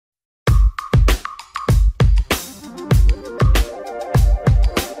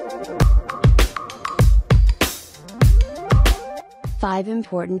5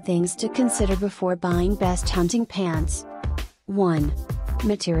 important things to consider before buying best hunting pants. 1.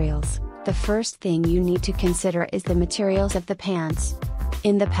 Materials. The first thing you need to consider is the materials of the pants.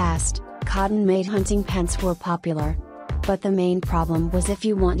 In the past, cotton-made hunting pants were popular. But the main problem was if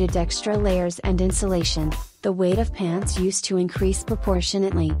you wanted extra layers and insulation, the weight of pants used to increase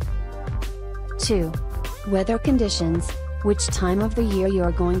proportionately. 2. Weather conditions. Which time of the year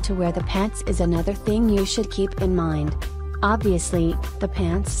you're going to wear the pants is another thing you should keep in mind. Obviously, the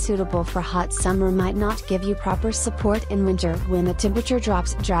pants suitable for hot summer might not give you proper support in winter when the temperature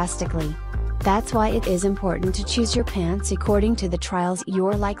drops drastically. That's why it is important to choose your pants according to the trials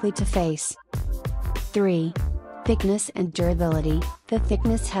you're likely to face. 3. Thickness and durability. The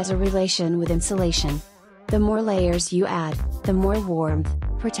thickness has a relation with insulation. The more layers you add, the more warmth,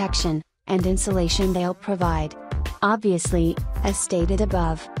 protection, and insulation they'll provide. Obviously, as stated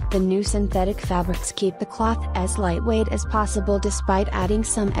above, the new synthetic fabrics keep the cloth as lightweight as possible despite adding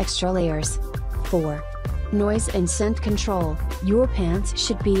some extra layers. 4. Noise and scent control. Your pants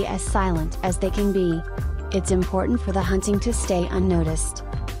should be as silent as they can be. It's important for the hunting to stay unnoticed.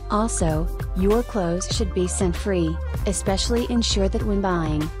 Also, your clothes should be scent-free, especially ensure that when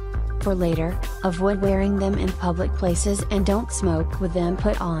buying. For later, avoid wearing them in public places and don't smoke with them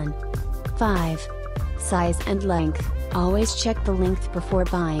put on. 5. Size and length. Always check the length before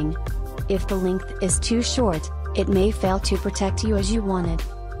buying. If the length is too short, it may fail to protect you as you wanted.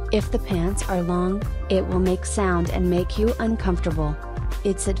 If the pants are long, it will make sound and make you uncomfortable.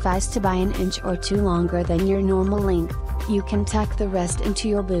 It's advised to buy an inch or two longer than your normal length. You can tuck the rest into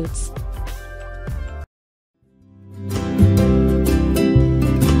your boots.